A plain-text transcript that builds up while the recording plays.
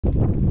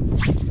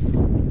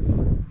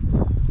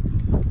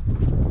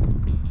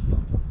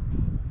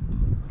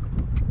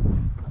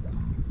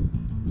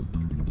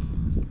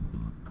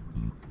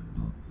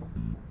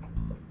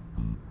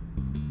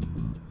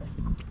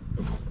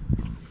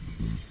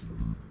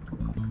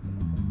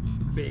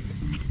Big,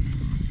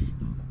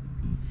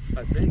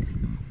 I think.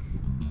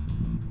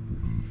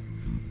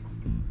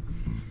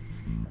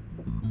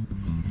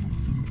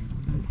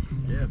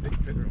 Yeah, big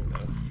pickerel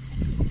though.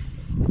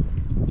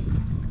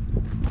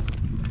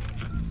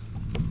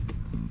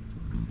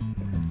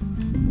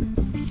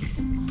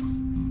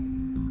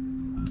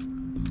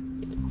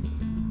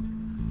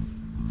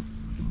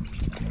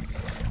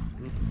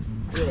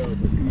 Yeah,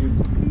 but you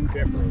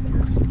pickerel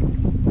this.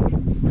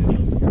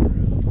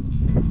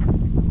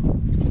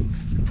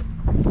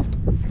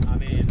 I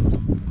mean,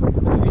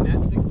 between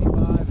that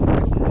 65 and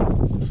this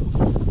thing,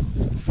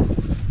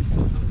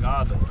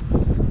 ungodly.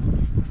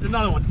 There's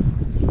another one.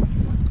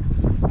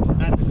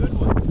 That's a good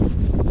one.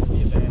 Be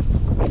a bass.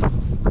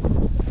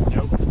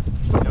 Nope.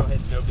 No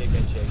head, no big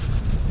head shake.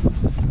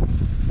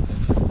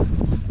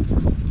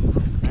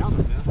 Found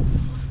him now.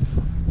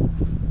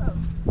 Oh.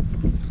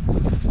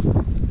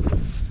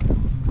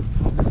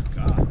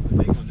 God, that's a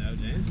big one though,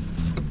 James.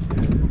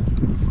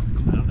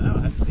 I don't know.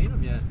 I haven't seen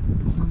him yet.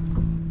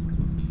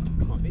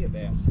 Come on, be a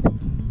bass.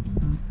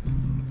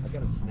 I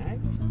got him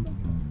snagged or something?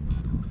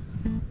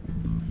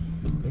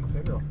 Big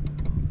pickerel.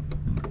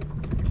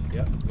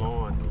 Yep,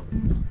 gone.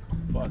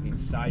 Fucking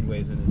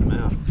sideways in his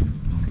mouth.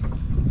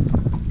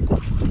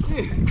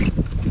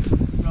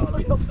 Oh,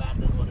 look how fat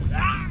this one is.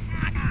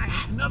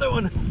 Ah, another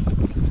one.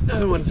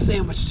 Another one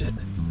sandwiched it.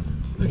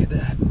 Look at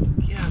that.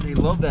 Yeah, they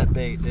love that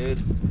bait, dude.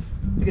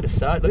 Look at the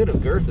side. Look at the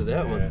girth of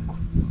that one.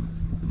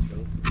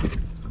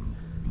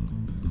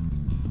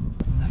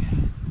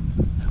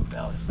 Look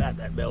how fat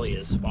that belly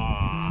is.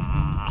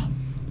 Ah.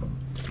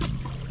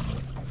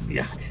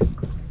 Yuck.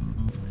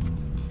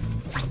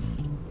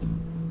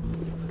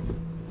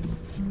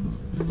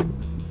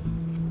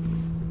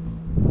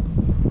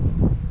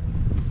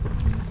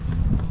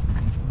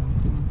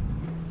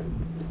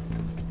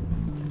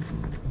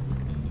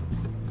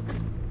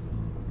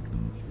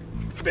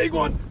 Big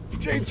one,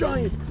 James,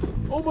 giant.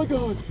 Oh my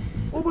God,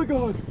 oh my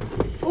God,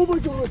 oh my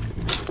God.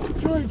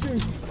 Giant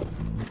James.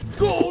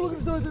 Oh, look at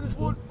the size of this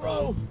one,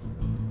 bro.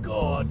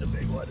 God, it's a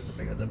big one, it's a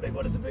big one, it's a big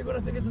one, it's a big one. I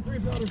think it's a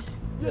 3-pounder.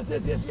 Yes,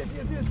 yes, yes, yes,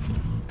 yes, yes.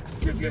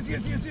 Yes, yes,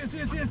 yes, yes, yes,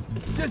 yes, yes.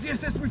 Yes, yes,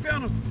 yes, we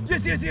found him.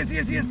 Yes, yes, yes,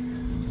 yes, yes.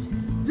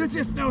 Yes,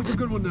 yes, no, it's a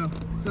good one now.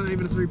 It's not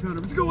even a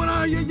 3-pounder. It's a good one.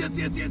 Oh, yeah, yes,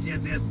 yes, yes, yes,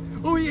 yes.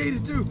 Oh, he ate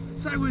it too.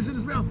 Sideways in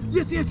his mouth.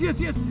 Yes, yes, yes,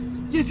 yes.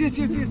 Yes, yes,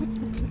 yes, yes.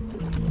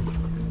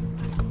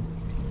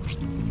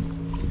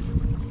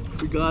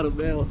 We got him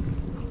now.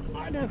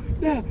 Oh, no,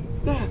 no,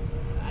 no.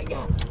 I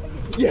got him.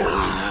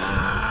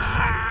 Yeah.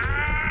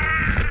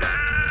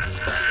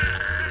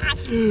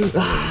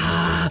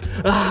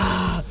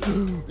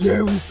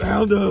 Yeah, we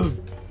found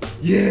him.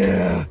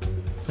 Yeah.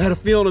 I had a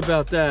feeling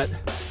about that.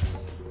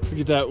 Look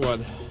at that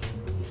one.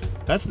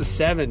 That's the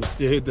 7,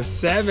 dude. The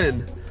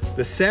 7.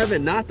 The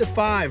 7, not the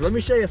 5. Let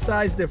me show you a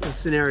size difference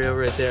scenario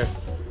right there.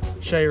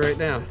 Show you right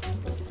now.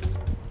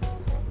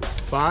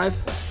 5,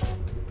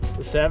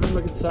 the 7,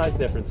 look at the size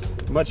difference.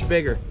 Much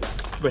bigger.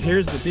 But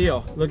here's the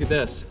deal. Look at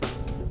this.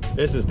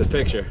 This is the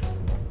picture.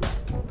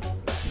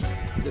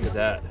 Look at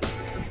that.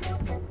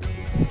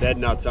 Dead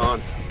nuts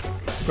on.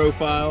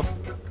 Profile,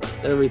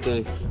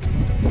 everything.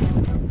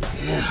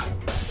 Yeah.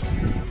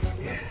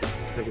 Yeah.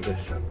 Look at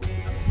this.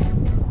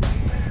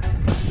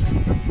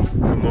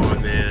 Come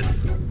on, man.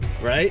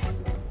 Right?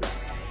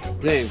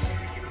 James,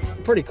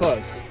 pretty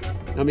close.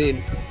 I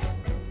mean,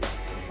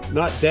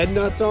 not dead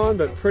nuts on,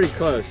 but pretty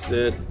close,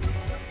 dude.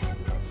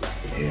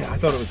 Yeah, I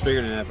thought it was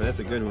bigger than that, but that's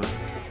a good one.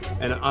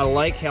 And I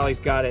like how he's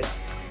got it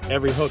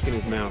every hook in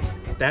his mouth.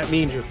 That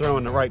means you're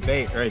throwing the right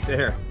bait right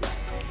there.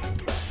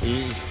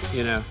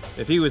 You know,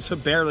 if he was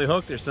barely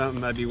hooked or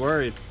something, I'd be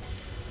worried.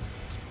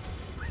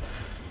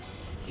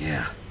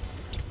 Yeah.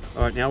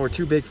 All right, now we're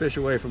 2 big fish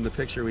away from the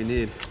picture we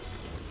need.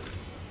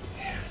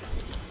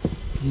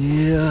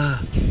 Yeah.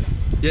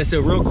 Yeah,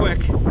 so real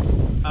quick,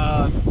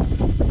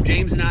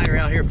 James and I are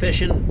out here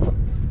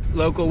fishing,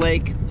 local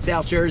lake,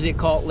 South Jersey,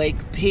 called Lake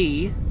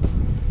P.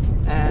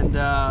 And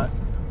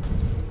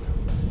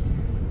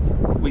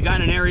we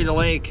got in an area of the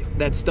lake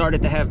that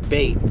started to have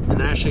bait.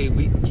 And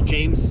actually,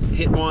 James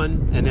hit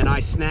one, and then I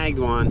snagged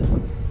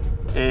one.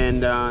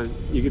 And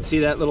you can see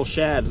that little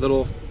shad,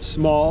 little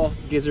small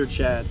gizzard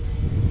shad.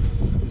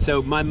 And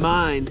so my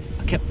mind,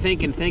 I kept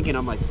thinking,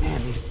 I'm like,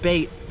 man, these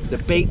bait, the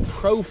bait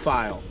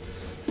profile.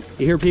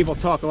 You hear people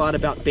talk a lot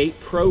about bait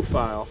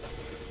profile,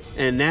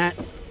 and that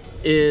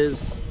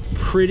is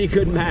pretty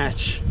good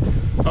match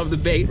of the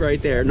bait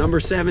right there. Number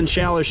 7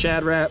 shallow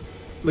Shad Rap.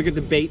 Look at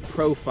the bait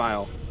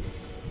profile.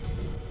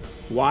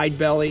 Wide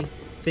belly,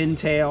 thin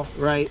tail,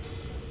 right?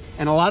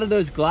 And a lot of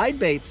those glide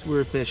baits we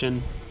were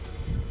fishing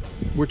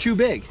were too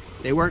big.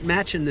 They weren't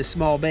matching this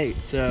small bait,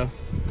 so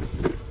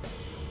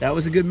that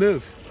was a good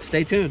move.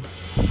 Stay tuned.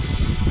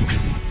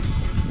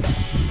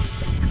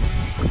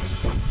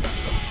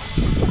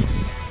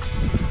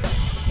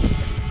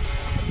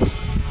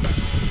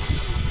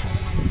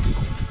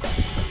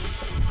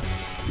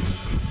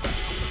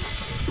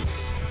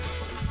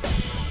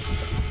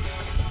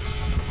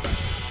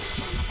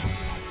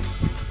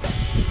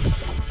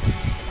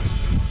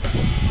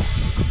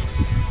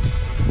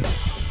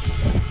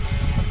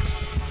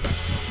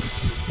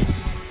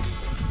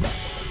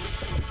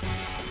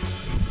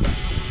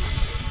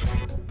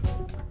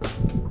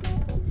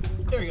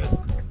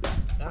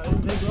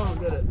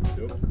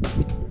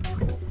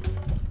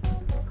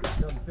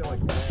 feel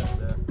like fast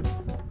there.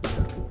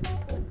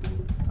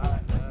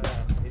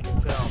 You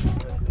can tell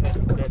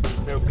that there's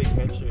no big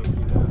head shake,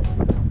 you know.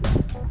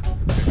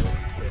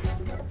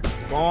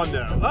 Come on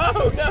now.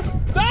 Oh no!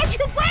 Don't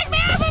you break me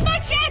off of my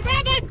shit,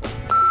 Brandon!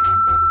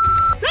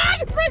 Don't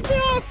you break me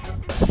off!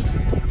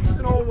 It's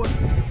an old one.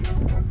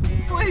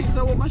 Please, I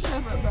want my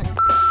shit back.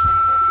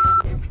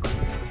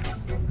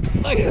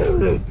 Look at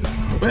it.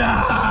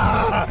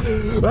 Ah!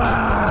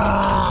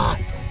 Ah!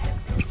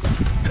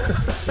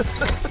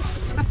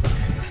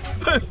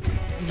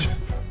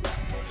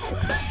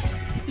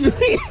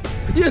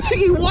 You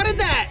think he wanted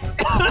that?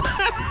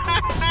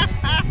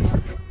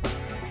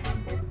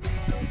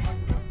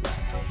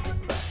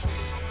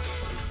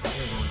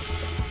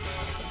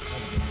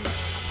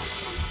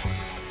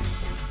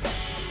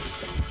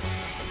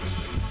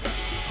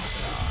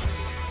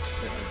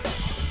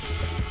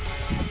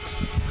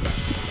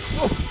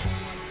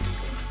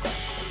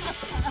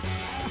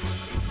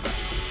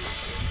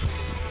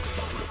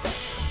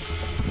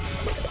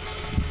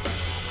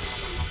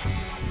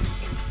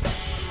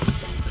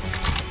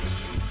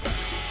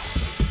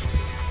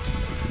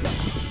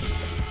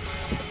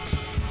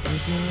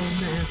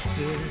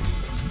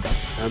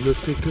 I'm a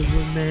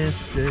pickerel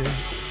master. No.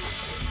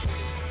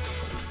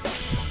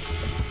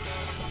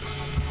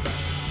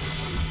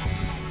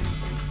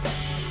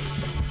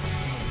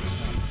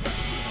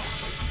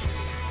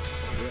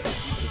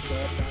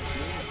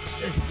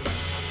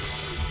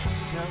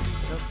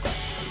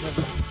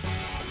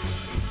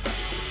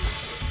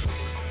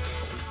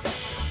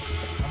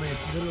 I mean,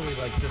 it's literally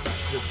like just,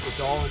 it's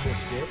all in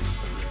this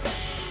ditch.